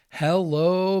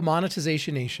Hello,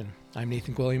 Monetization Nation. I'm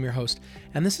Nathan Gwilliam, your host,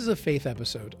 and this is a faith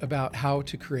episode about how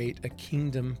to create a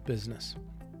kingdom business.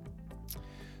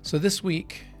 So this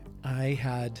week, I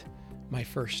had my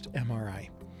first MRI,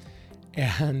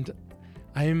 and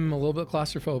I'm a little bit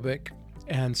claustrophobic,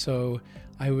 and so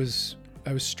I was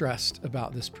stressed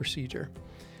about this procedure.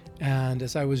 And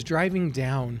as I was driving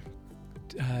down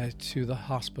to the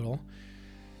hospital,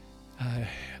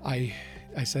 I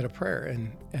said a prayer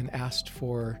and asked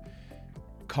for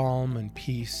calm and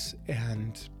peace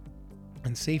and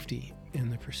safety in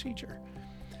the procedure.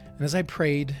 And as I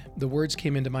prayed, the words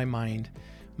came into my mind,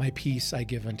 "My peace I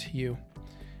give unto you."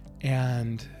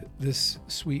 And this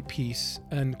sweet peace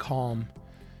and calm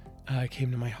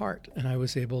came to my heart, and I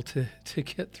was able to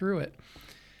get through it.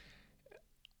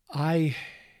 I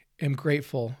am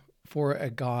grateful for a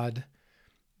God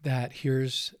that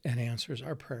hears and answers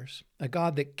our prayers, a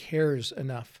God that cares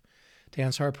enough to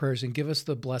answer our prayers and give us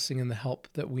the blessing and the help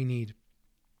that we need.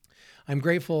 I'm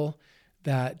grateful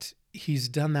that He's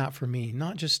done that for me,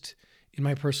 not just in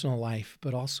my personal life,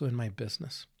 but also in my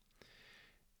business.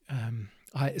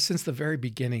 Since the very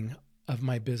beginning of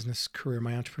my business career,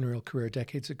 my entrepreneurial career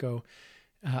decades ago,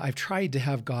 I've tried to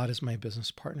have God as my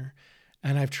business partner.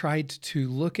 And I've tried to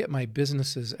look at my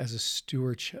businesses as a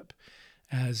stewardship,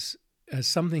 as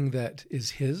something that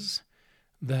is His,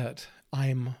 that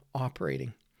I'm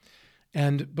operating.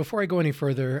 And before I go any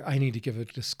further, I need to give a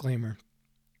disclaimer.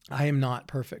 I am not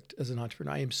perfect as an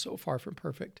entrepreneur. I am so far from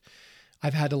perfect.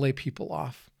 I've had to lay people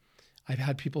off. I've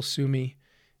had people sue me.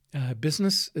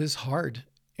 Business is hard,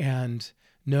 and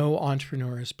no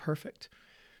entrepreneur is perfect.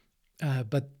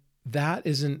 But that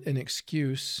isn't an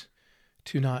excuse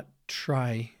to not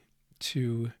try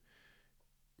to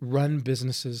run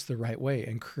businesses the right way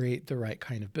and create the right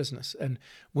kind of business. And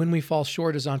when we fall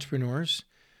short as entrepreneurs,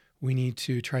 we need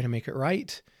to try to make it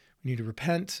right. We need to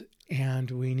repent,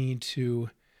 and we need to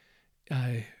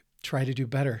try to do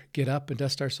better, get up and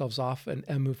dust ourselves off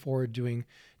and move forward doing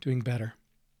better.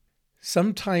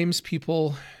 Sometimes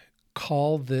people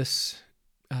call this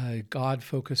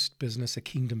God-focused business a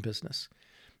kingdom business.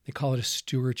 They call it a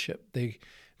stewardship. They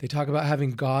talk about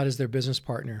having God as their business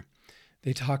partner.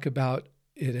 They talk about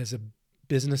it as a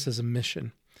business, as a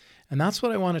mission. And that's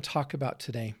what I want to talk about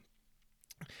today.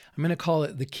 I'm going to call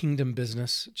it the kingdom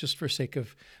business, just for sake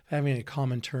of having a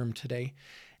common term today.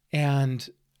 And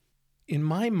in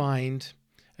my mind,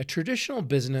 a traditional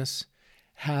business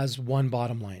has one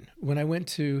bottom line. When I went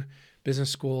to business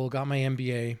school, got my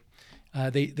MBA,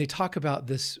 they talk about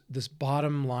this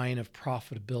bottom line of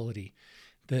profitability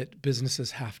that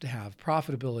businesses have to have,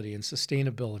 profitability and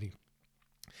sustainability.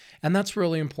 And that's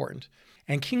really important.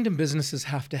 And kingdom businesses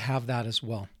have to have that as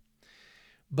well.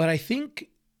 But I think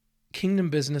kingdom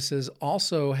businesses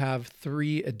also have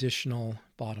 3 additional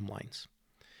bottom lines.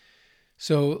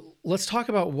 So let's talk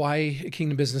about why a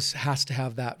kingdom business has to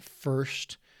have that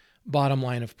first bottom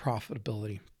line of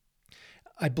profitability.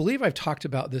 I believe I've talked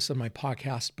about this on my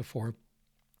podcast before.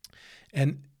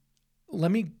 And let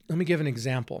me give an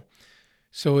example.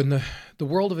 So in the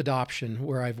world of adoption,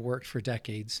 where I've worked for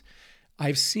decades,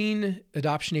 I've seen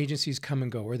adoption agencies come and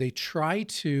go, where they try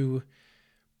to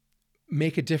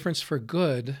make a difference for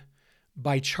good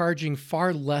by charging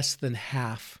far less than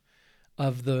half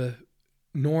of the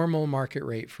normal market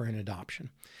rate for an adoption.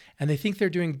 And they think they're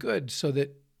doing good so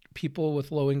that people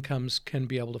with low incomes can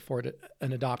be able to afford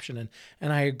an adoption.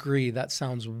 And I agree, that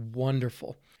sounds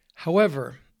wonderful.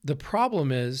 However, the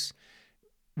problem is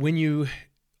when you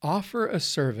offer a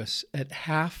service at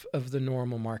half of the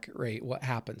normal market rate, what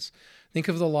happens? Think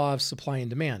of the law of supply and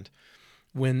demand.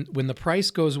 When the price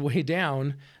goes way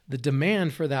down, the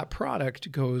demand for that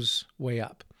product goes way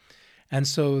up. And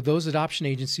so those adoption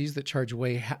agencies that charge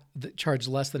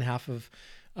less than half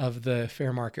of the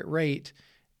fair market rate,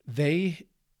 they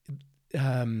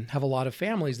have a lot of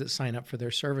families that sign up for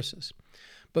their services.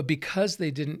 But because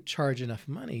they didn't charge enough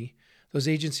money, those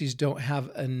agencies don't have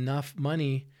enough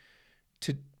money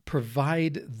to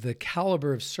provide the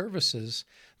caliber of services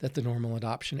that the normal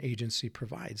adoption agency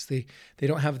provides. They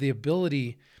don't have the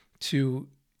ability to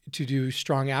do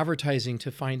strong advertising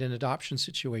to find an adoption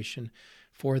situation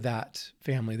for that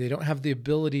family. They don't have the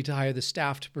ability to hire the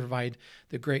staff to provide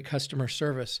the great customer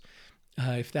service.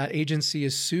 If that agency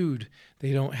is sued,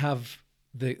 they don't have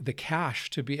the cash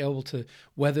to be able to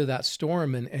weather that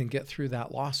storm and get through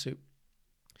that lawsuit.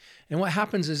 And what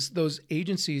happens is those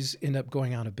agencies end up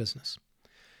going out of business.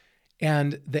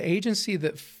 And the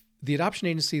adoption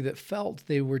agency that felt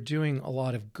they were doing a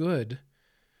lot of good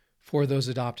for those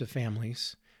adoptive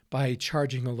families by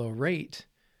charging a low rate,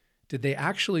 did they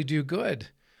actually do good?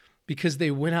 Because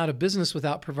they went out of business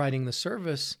without providing the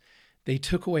service, They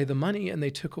took away the money and they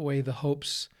took away the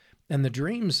hopes and the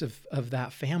dreams of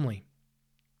that family.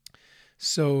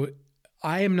 So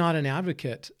I am not an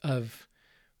advocate of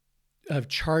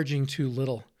charging too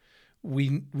little.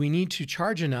 We need to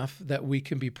charge enough that we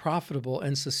can be profitable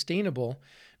and sustainable,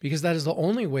 because that is the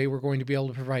only way we're going to be able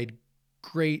to provide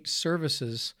great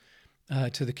services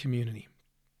to the community.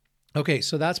 Okay,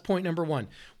 so that's point number one.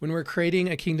 When we're creating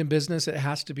a kingdom business, it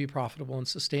has to be profitable and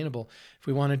sustainable if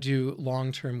we want to do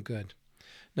long-term good.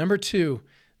 Number two,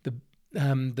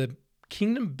 the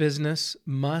kingdom business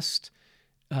must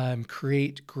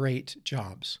create great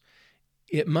jobs.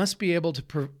 It must be able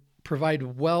to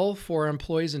provide well for our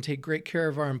employees and take great care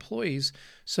of our employees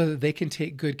so that they can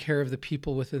take good care of the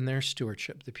people within their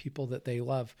stewardship, the people that they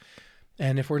love.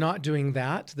 And if we're not doing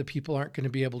that, the people aren't going to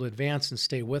be able to advance and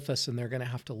stay with us, and they're going to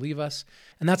have to leave us.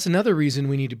 And that's another reason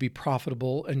we need to be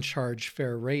profitable and charge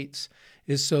fair rates,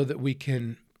 is so that we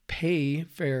can pay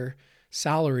fair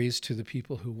salaries to the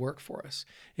people who work for us.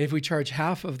 If we charge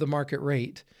half of the market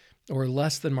rate or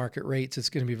less than market rates, it's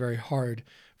going to be very hard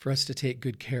for us to take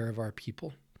good care of our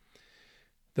people.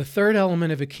 The third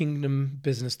element of a kingdom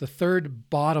business, the third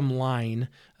bottom line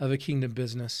of a kingdom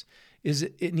business, is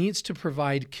it needs to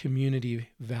provide community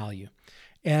value.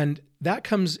 And that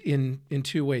comes in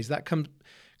two ways. That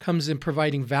comes in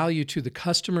providing value to the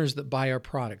customers that buy our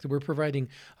product. We're providing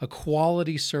a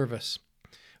quality service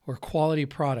or quality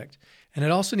product. And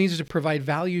it also needs to provide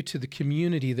value to the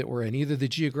community that we're in, either the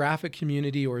geographic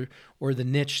community or the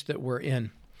niche that we're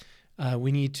in.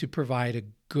 We need to provide a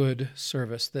good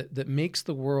service that makes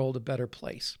the world a better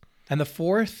place. And the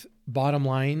fourth bottom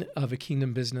line of a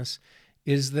kingdom business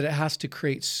is that it has to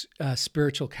create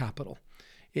spiritual capital.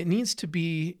 It needs to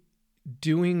be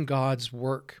doing God's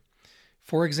work.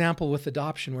 For example, with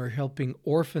adoption, we're helping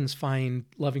orphans find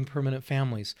loving permanent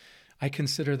families. I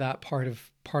consider that part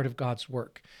of God's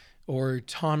work. Or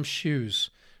Tom's Shoes,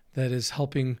 that is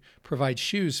helping provide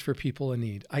shoes for people in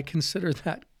need. I consider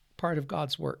that part of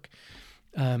God's work.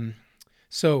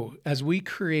 So as we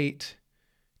create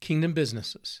kingdom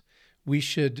businesses, we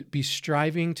should be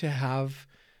striving to have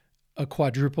a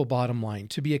quadruple bottom line,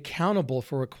 to be accountable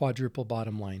for a quadruple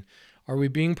bottom line. Are we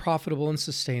being profitable and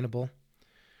sustainable?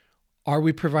 Are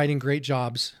we providing great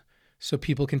jobs so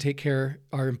people can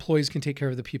our employees can take care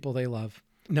of the people they love?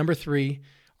 Number three,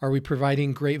 are we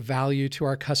providing great value to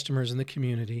our customers in the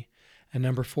community? And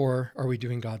number four, are we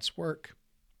doing God's work?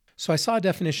 So I saw a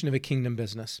definition of a kingdom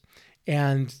business,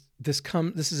 and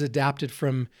this is adapted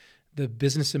from the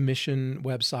Business and Mission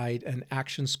website and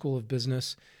Action School of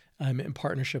Business in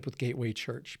partnership with Gateway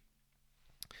Church.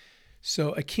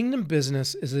 So a kingdom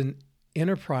business is an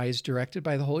enterprise directed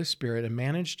by the Holy Spirit and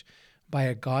managed by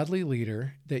a godly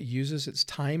leader that uses its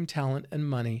time, talent, and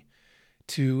money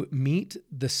to meet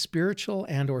the spiritual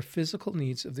and or physical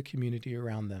needs of the community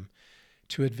around them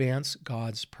to advance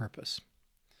God's purpose.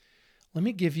 Let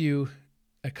me give you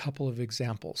a couple of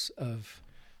examples of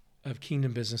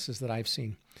kingdom businesses that I've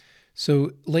seen.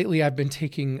 So lately I've been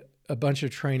taking a bunch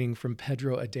of training from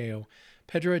Pedro Adao.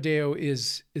 Pedro Adao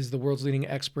is the world's leading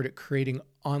expert at creating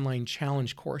online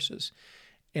challenge courses.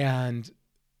 And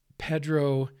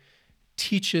Pedro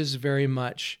teaches very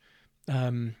much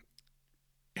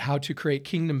how to create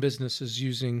kingdom businesses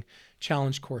using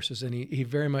challenge courses. And he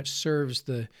very much serves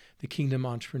the kingdom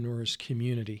entrepreneurs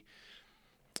community.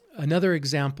 Another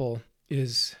example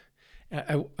is,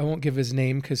 I won't give his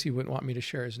name because he wouldn't want me to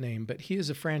share his name, but he is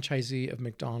a franchisee of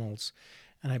McDonald's.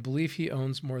 And I believe he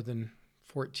owns more than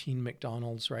 14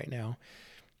 McDonald's right now.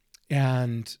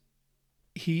 And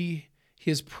he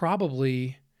is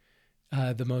probably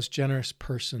the most generous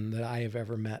person that I have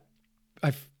ever met.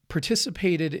 I've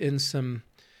participated in some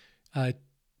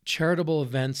charitable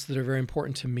events that are very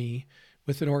important to me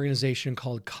with an organization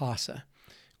called CASA,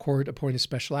 Court-Appointed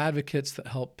Special Advocates, that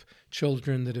help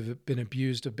children that have been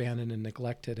abused, abandoned, and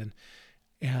neglected.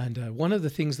 And one of the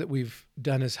things that we've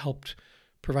done is helped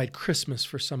provide Christmas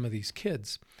for some of these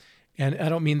kids. And I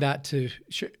don't mean that to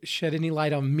shed any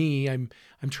light on me. I'm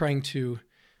trying to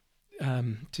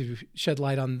shed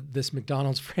light on this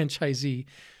McDonald's franchisee.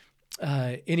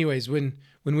 Anyways, when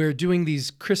we were doing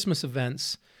these Christmas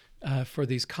events for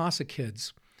these CASA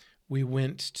kids, we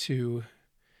went to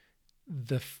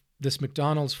this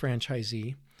McDonald's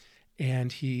franchisee,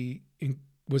 and he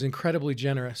was incredibly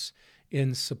generous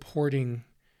in supporting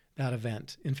that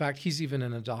event. In fact, he's even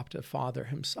an adoptive father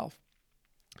himself.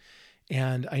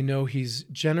 And I know he's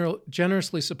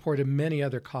generously supported many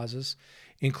other causes,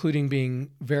 including being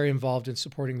very involved in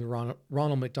supporting the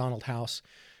Ronald McDonald House,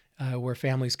 where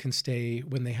families can stay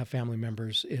when they have family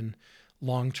members in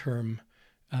long-term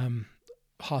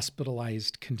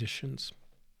hospitalized conditions.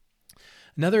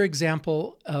 Another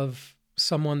example of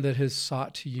someone that has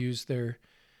sought to use their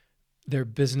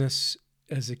business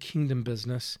as a kingdom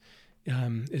business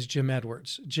is Jim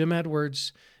Edwards. Jim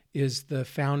Edwards is he's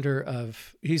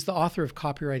the author of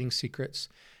Copywriting Secrets,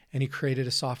 and he created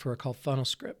a software called Funnel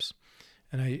Scripts.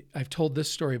 And I've told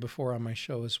this story before on my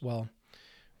show as well.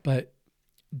 But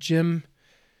Jim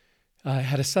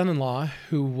had a son-in-law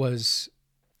who was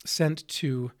sent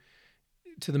to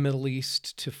the Middle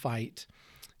East to fight,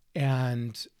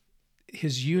 and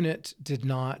his unit did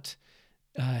not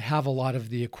have a lot of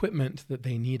the equipment that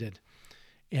they needed.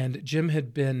 And Jim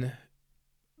had been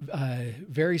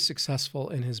very successful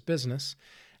in his business,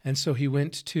 and so he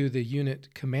went to the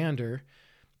unit commander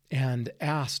and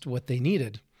asked what they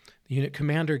needed. The unit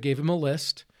commander gave him a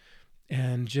list,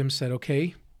 and Jim said,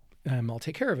 "Okay, I'll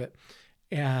take care of it."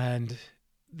 And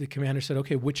the commander said,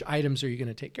 "Okay, which items are you going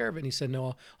to take care of?" And he said,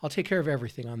 "No, I'll take care of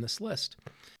everything on this list."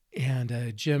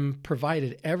 And Jim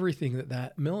provided everything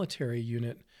that military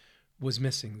unit was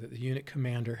missing, that the unit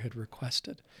commander had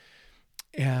requested.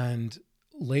 And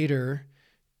later,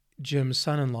 Jim's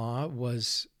son-in-law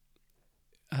was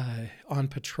on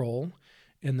patrol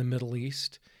in the Middle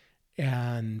East,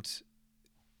 and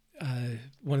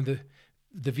one of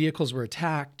the vehicles were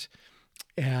attacked,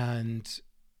 and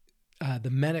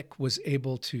the medic was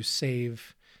able to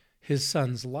save his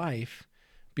son's life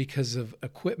because of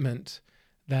equipment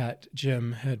that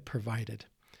Jim had provided.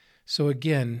 So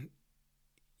again,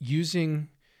 using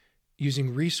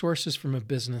resources from a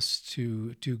business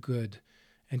to do good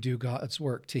and do God's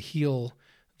work, to heal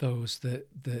those that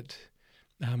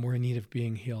were in need of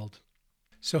being healed.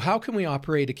 So how can we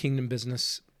operate a kingdom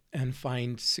business and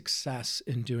find success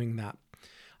in doing that?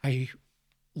 I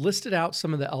listed out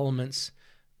some of the elements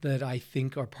that I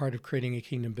think are part of creating a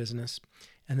kingdom business,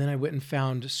 and then I went and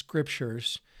found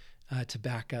scriptures to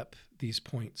back up these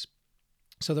points.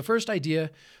 So the first idea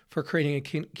for creating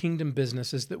a kingdom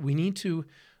business is that we need to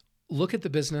look at the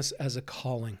business as a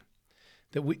calling,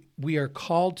 that we are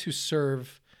called to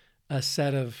serve a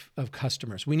set of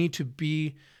customers. We need to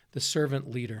be the servant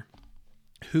leader.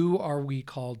 Who are we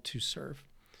called to serve?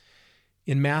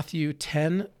 In Matthew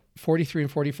 10:43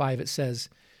 and 45, it says,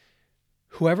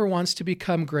 "Whoever wants to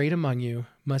become great among you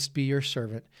must be your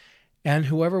servant, and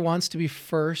whoever wants to be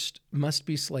first must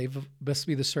be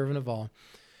the servant of all.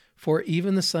 For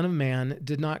even the Son of Man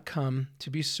did not come to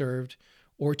be served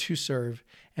or to serve,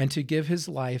 and to give his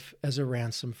life as a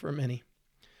ransom for many."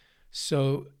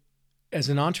 So as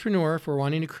an entrepreneur, if we're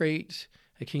wanting to create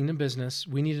a kingdom business,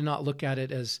 we need to not look at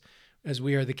it as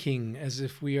we are the king, as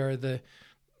if we are the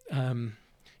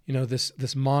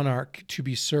this monarch to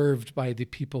be served by the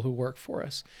people who work for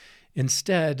us.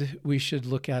 Instead, we should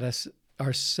look at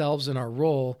ourselves in our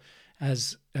role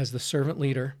as the servant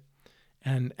leader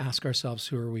and ask ourselves,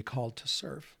 who are we called to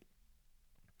serve?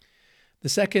 The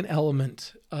second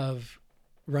element of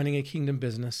running a kingdom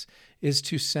business is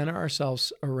to center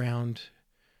ourselves around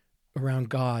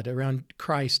God, around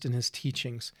Christ and his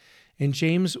teachings. In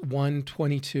James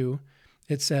 1:22,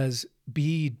 it says,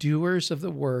 "Be doers of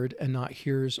the word and not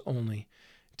hearers only,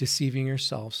 deceiving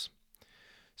yourselves."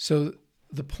 So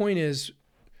the point is,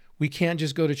 we can't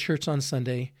just go to church on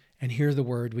Sunday and hear the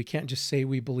word. We can't just say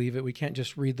we believe it. We can't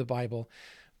just read the Bible.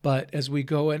 But as we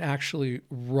go and actually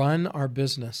run our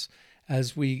business,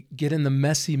 as we get in the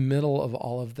messy middle of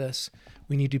all of this,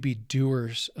 we need to be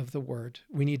doers of the word.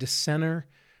 We need to center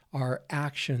our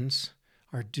actions,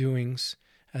 our doings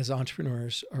as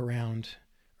entrepreneurs around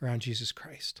Jesus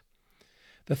Christ.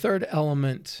 The third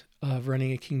element of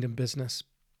running a kingdom business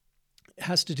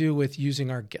has to do with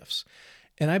using our gifts.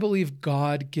 And I believe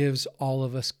God gives all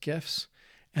of us gifts,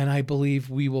 and I believe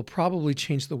we will probably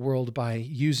change the world by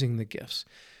using the gifts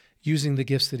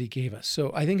that he gave us.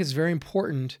 So I think it's very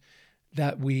important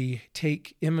that we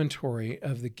take inventory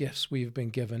of the gifts we've been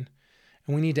given,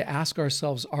 and we need to ask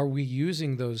ourselves, are we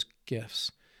using those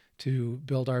gifts to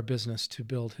build our business, to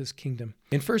build his kingdom?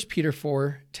 In 1 Peter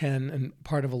 4:10 and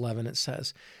part of 11, it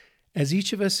says, "As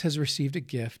each of us has received a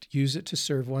gift, use it to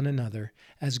serve one another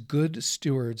as good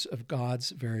stewards of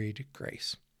God's varied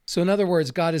grace." So in other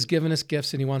words, God has given us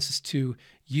gifts, and he wants us to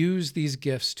use these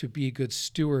gifts to be good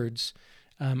stewards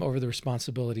over the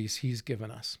responsibilities he's given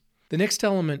us. The next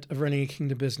element of running a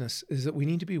kingdom business is that we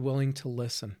need to be willing to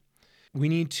listen. We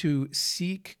need to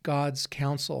seek God's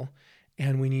counsel,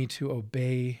 and we need to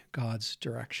obey God's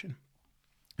direction.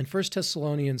 In 1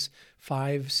 Thessalonians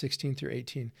 5:16 through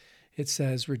 18, it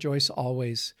says, "Rejoice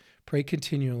always, pray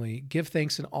continually, give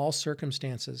thanks in all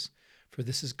circumstances, for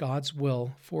this is God's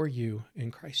will for you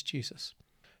in Christ Jesus."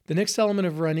 The next element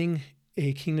of running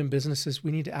a kingdom business is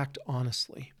we need to act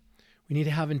honestly. We need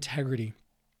to have integrity.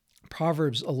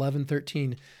 Proverbs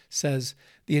 11:13 says,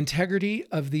 "The integrity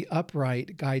of the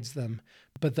upright guides them,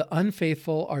 but the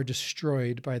unfaithful are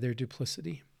destroyed by their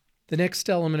duplicity." The next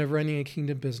element of running a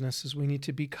kingdom business is we need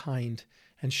to be kind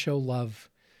and show love.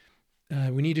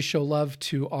 We need to show love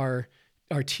to our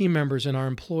team members and our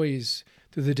employees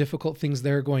through the difficult things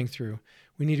they're going through.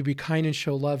 We need to be kind and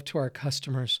show love to our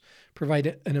customers,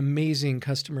 provide an amazing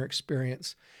customer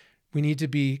experience. We need to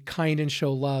be kind and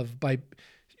show love by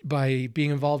being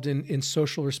involved in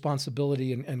social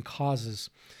responsibility and causes.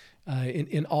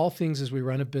 In all things as we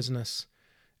run a business,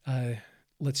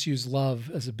 let's use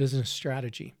love as a business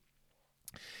strategy.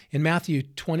 In Matthew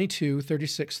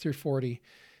 22:36-40,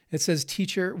 it says,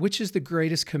 "Teacher, which is the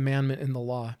greatest commandment in the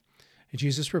law?" And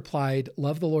Jesus replied,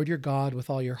 "Love the Lord your God with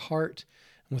all your heart,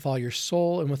 and with all your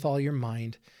soul, and with all your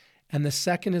mind. And the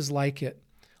second is like it,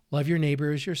 love your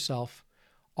neighbor as yourself.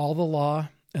 All the law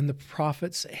and the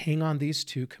prophets hang on these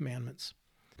two commandments."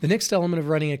 The next element of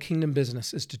running a kingdom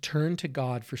business is to turn to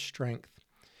God for strength.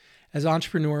 As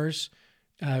entrepreneurs,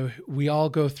 we all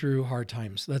go through hard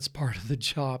times. That's part of the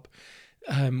job.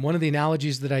 One of the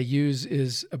analogies that I use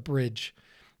is a bridge.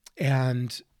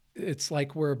 And it's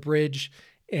like we're a bridge,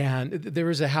 and there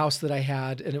was a house that I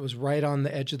had, and it was right on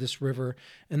the edge of this river.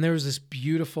 And there was this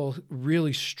beautiful,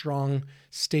 really strong,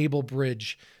 stable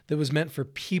bridge that was meant for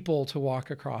people to walk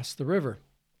across the river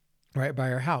right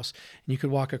by our house. And you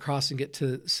could walk across and get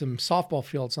to some softball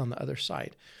fields on the other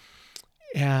side.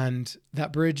 And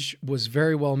that bridge was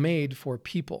very well made for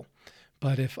people.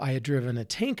 But if I had driven a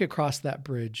tank across that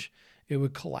bridge, it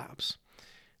would collapse.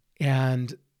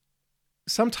 And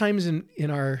sometimes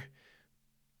in our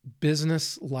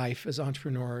business life as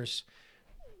entrepreneurs,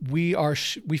 we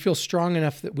feel strong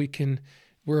enough that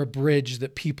we're a bridge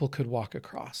that people could walk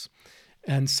across.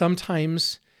 And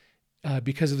sometimes,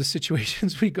 because of the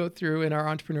situations we go through in our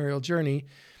entrepreneurial journey,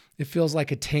 it feels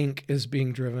like a tank is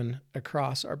being driven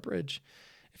across our bridge.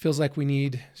 It feels like we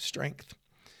need strength.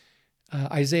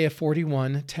 Isaiah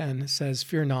 41:10 says,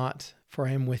 "Fear not, for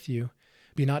I am with you.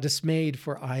 Be not dismayed,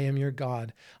 for I am your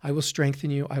God. I will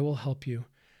strengthen you. I will help you.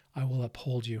 I will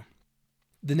uphold you."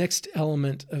 The next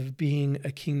element of being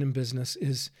a kingdom business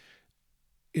is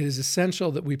it is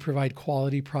essential that we provide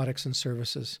quality products and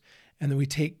services and that we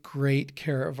take great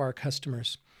care of our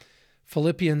customers.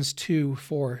 Philippians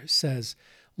 2:4 says,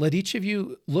 "Let each of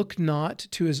you look not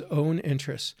to his own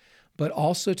interests, but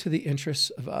also to the interests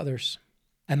of others."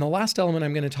 And the last element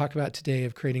I'm going to talk about today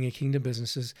of creating a kingdom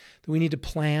business is that we need to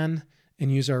plan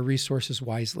and use our resources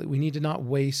wisely. We need to not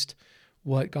waste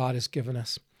what God has given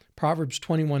us. Proverbs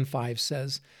 21:5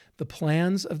 says, "The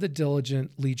plans of the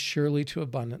diligent lead surely to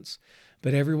abundance,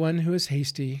 but everyone who is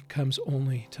hasty comes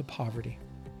only to poverty."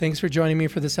 Thanks for joining me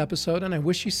for this episode, and I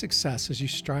wish you success as you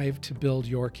strive to build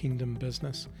your kingdom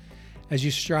business, as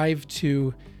you strive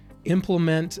to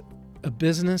implement a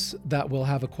business that will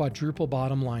have a quadruple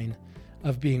bottom line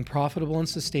of being profitable and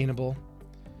sustainable,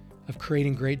 of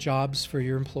creating great jobs for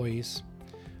your employees,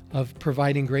 of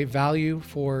providing great value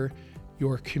for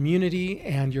your community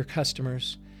and your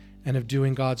customers, and of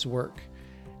doing God's work.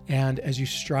 And as you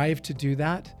strive to do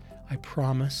that, I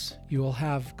promise you will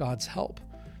have God's help.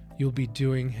 You'll be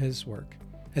doing His work.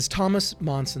 As Thomas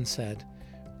Monson said,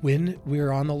 "When we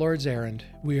are on the Lord's errand,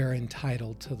 we are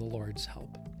entitled to the Lord's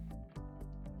help."